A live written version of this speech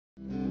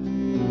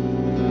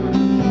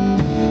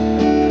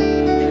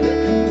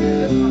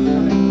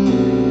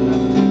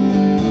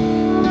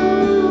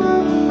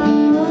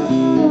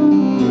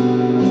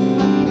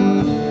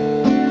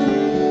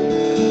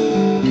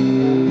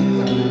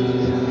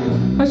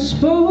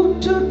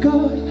spoke to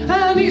God,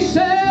 and He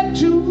said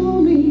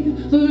to me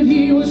that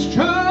He was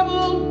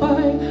troubled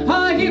by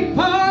our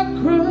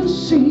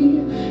hypocrisy.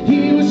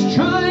 He was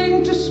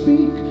trying to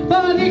speak,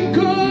 but He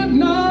could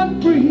not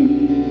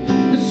breathe.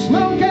 The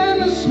smoke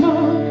and the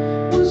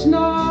smog was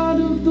not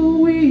of the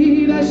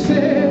weed. I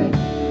said,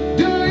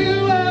 do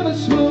you ever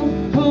smoke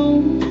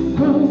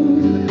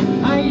homegrown?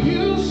 I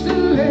used to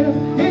live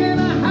in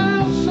a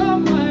house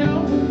of my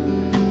own,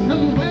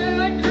 and when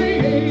I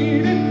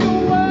created the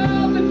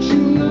world that you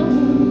know,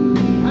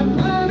 I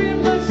planted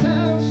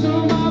myself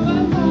some of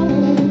it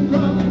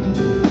homegrown.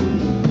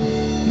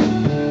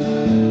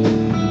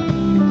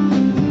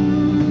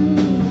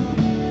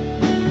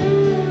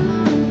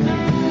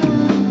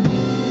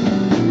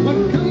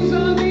 What comes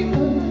on the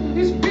earth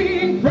is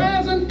being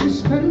present is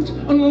spent,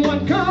 and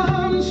what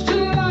comes to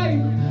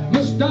life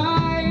must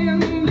die in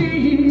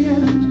the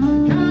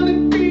end. Can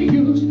it be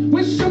used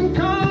with some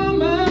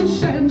common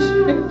sense?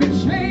 If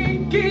it's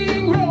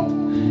making rope,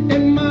 it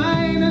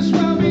might as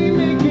well be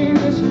making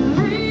us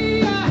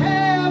free. A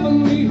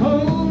heavenly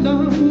hold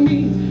on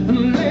me,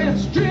 and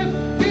let's drift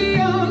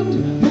beyond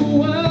the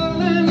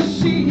world and the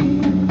sea,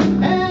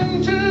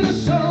 enter the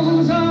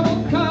souls of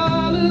all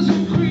colors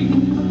and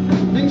creed.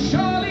 Then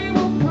surely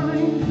we'll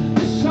find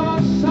the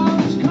source of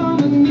its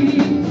common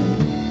need.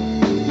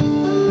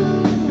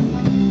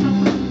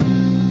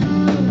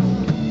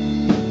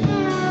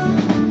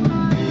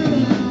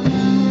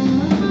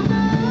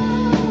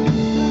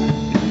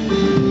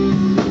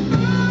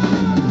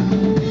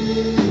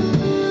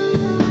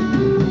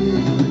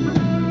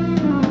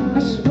 I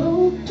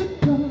spoke to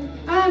God,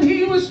 and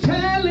He was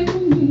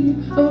telling me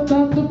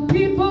about the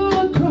people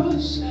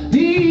across the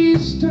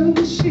eastern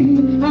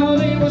sea, how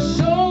they were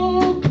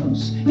so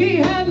close, He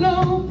had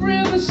no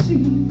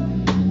privacy.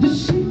 The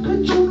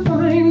secret you'll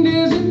find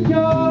is in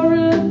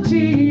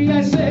purity.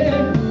 I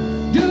said,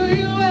 do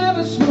you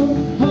ever smoke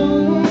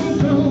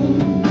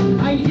homegrown?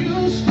 I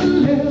used to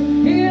live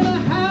in a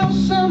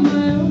house of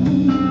my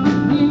own,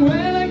 and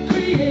when I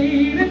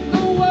created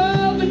the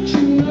world that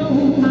you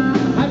know,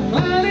 I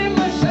planted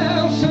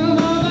myself some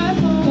of that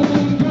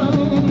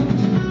homegrown.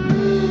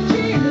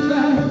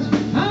 Jesus,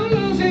 I'm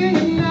losing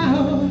it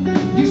now.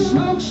 You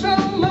smoke so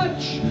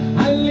much,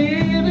 I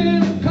live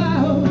in a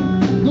cloud.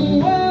 The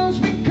world's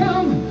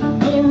become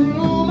a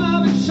room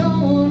of its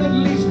own. At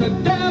least the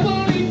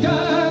devil, he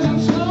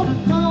doesn't smoke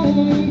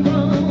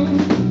homegrown.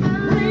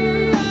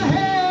 Free a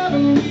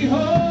heavenly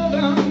hold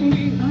on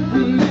me,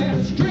 and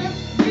let's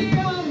drift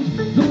beyond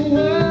the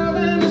world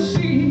and the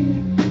sea,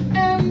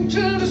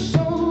 enter the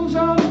souls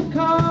of the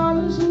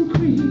colors and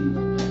creed.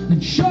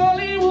 Then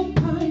surely we'll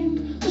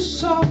find the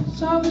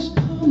source of His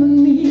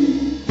common need.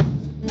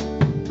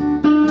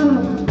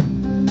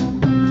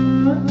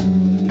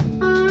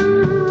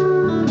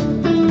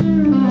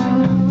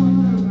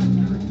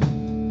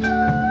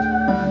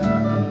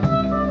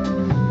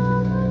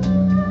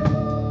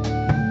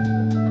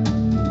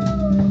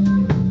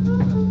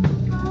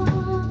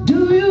 Do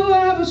you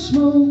ever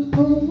smoke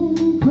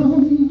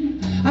homegrown?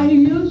 I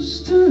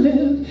used to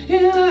live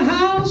in a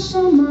house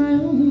of my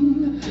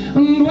own,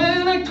 and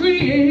when I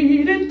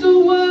created the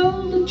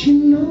world that you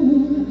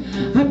know,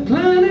 I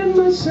planted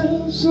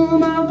myself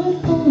some of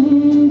it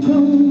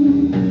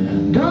homegrown.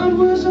 God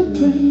was a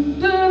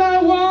friend that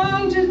I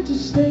wanted to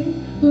stay,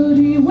 but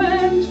He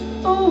went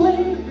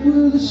away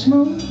with the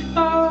smoke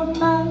of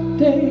my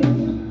day.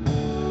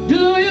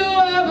 Do you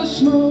ever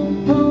smoke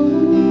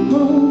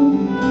homegrown?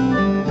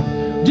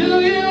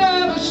 Do you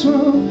ever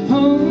smoke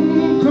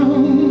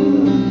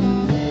homegrown?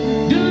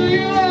 Do you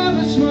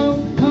ever smoke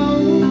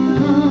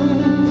homegrown?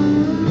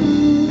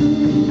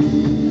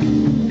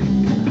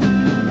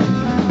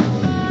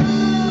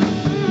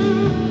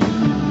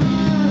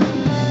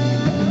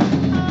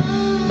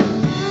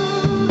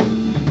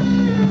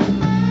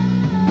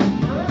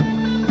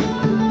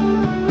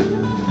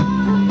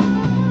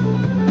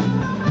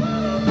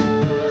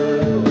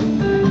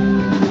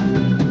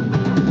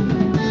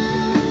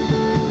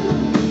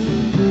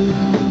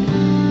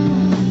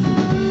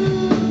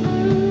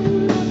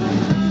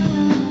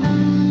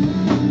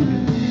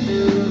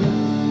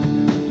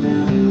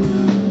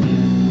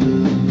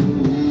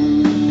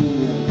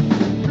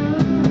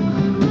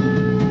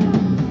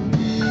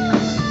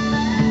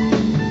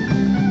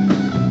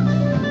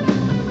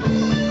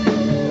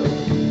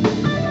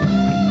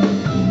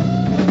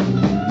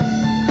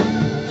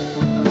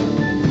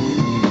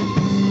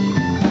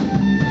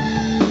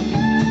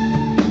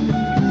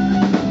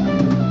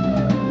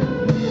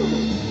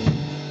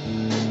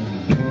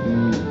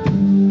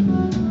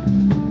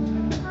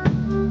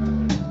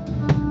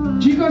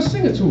 Do you guys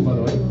sing at all, by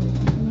the way?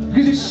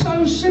 Because it's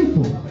so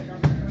simple.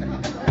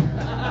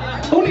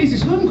 All it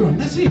is homegrown,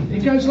 that's it.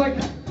 It goes like...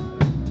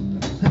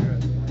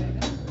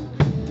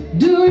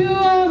 Do you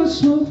ever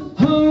smoke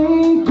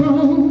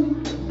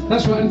homegrown?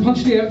 That's right, and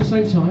punch the air at the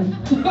same time.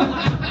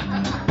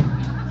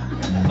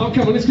 Oh,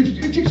 come on, let's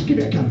just give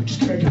it a go. Just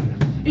give it a go.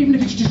 Even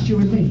if it's just you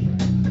and me.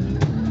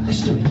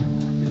 Let's do it.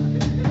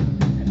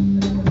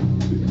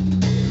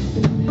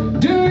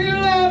 Do you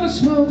ever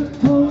smoke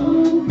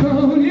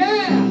homegrown?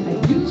 Yeah!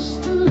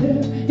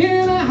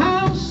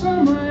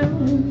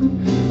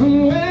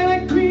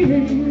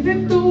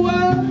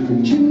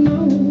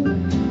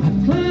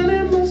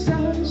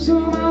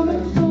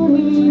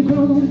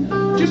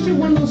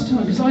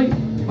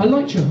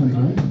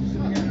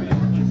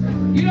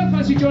 You don't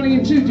fancy joining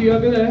in too, do you,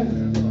 over there?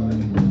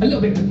 A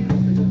little bit.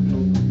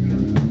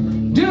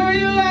 Do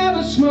you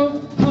ever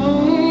smoke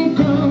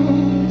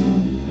homegrown?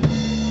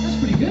 That's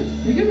pretty good.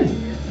 Pretty good,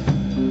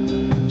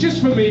 mate.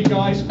 Just for me,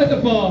 guys, at the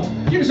bar.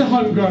 Give us a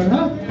homegrown,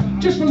 huh?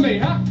 Just for me,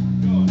 huh?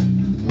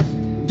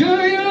 Do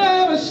you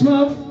ever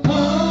smoke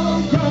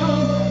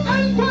homegrown?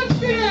 And punch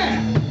the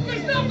air!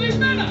 There's nothing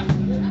better!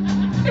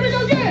 Here we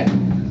go again!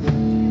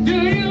 Do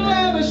you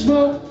ever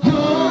smoke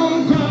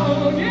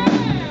homegrown? Yeah!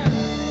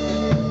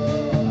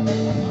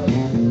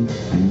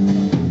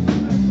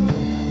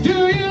 Do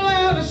you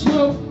ever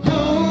smoke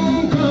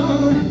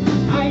homegrown?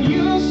 I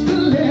used to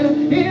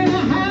live in a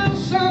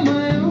house on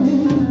my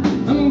own,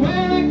 and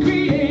when I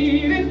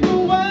created the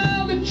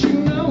world that you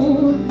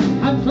know,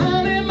 I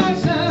planted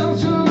myself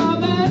to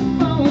love that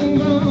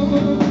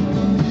homegrown.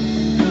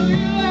 Do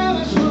you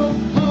ever smoke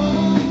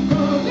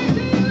homegrown?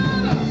 Listen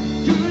louder.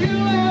 Do you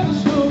ever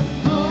smoke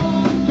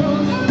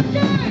homegrown? And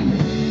again.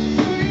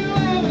 Do you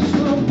ever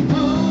smoke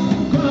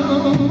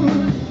homegrown?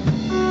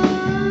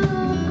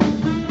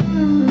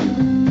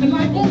 And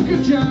like all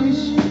good jams,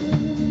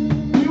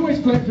 we always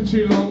play for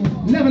too long,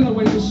 never know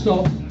when to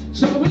stop.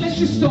 So let's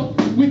just stop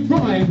with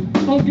Brian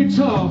on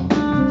guitar.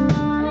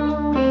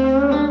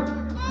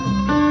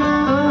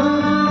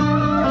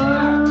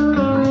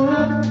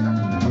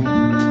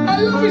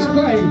 I love his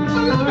playing,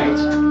 I love it!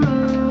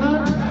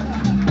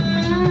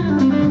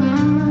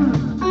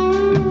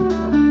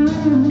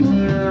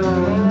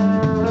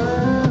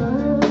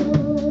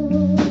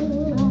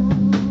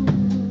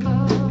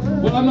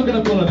 Well, I'm not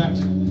going to follow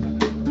that.